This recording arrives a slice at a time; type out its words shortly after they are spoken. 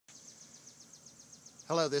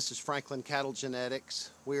Hello, this is Franklin Cattle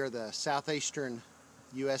Genetics. We are the southeastern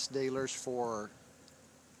U.S. dealers for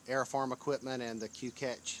AeroFarm equipment and the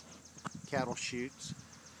QCatch cattle chutes.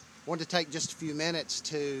 I wanted to take just a few minutes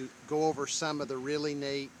to go over some of the really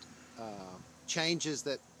neat changes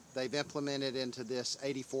that they've implemented into this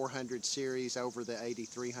 8400 series over the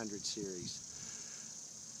 8300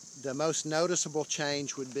 series. The most noticeable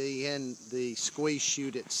change would be in the squeeze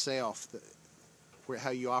chute itself, how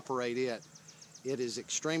you operate it. It is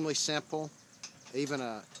extremely simple. Even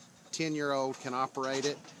a 10-year-old can operate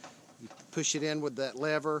it. You push it in with that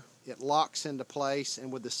lever, it locks into place,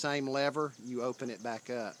 and with the same lever, you open it back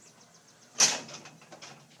up.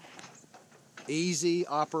 Easy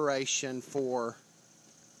operation for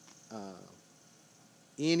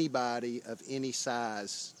anybody of any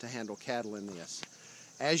size to handle cattle in this.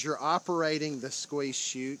 As you're operating the squeeze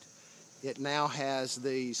chute, it now has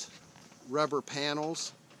these rubber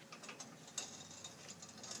panels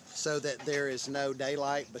so that there is no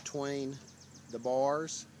daylight between the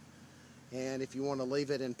bars. And if you want to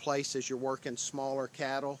leave it in place as you're working smaller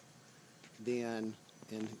cattle, then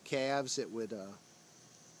in calves, it would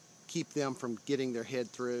keep them from getting their head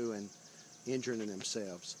through and injuring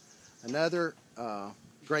themselves. Another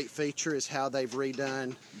great feature is how they've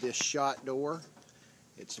redone this shot door.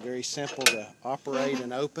 It's very simple to operate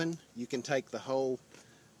and open. You can take the whole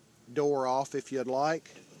door off if you'd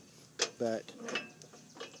like, but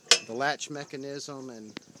the latch mechanism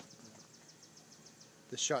and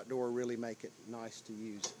the shut door really make it nice to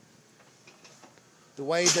use. The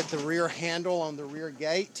way that the rear handle on the rear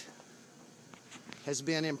gate has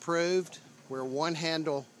been improved, where one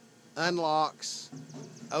handle unlocks,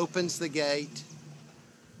 opens the gate,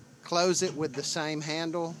 close it with the same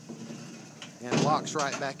handle, and locks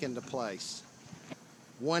right back into place.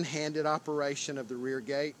 One-handed operation of the rear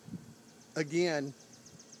gate. Again,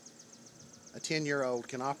 a 10-year-old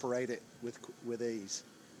can operate it with ease.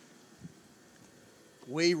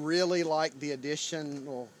 We really like the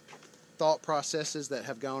additional thought processes that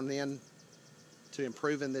have gone in to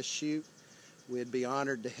improving this chute. We'd be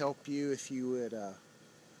honored to help you if you would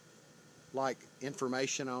like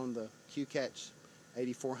information on the QCatch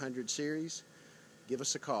 8400 series. Give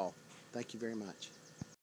us a call. Thank you very much.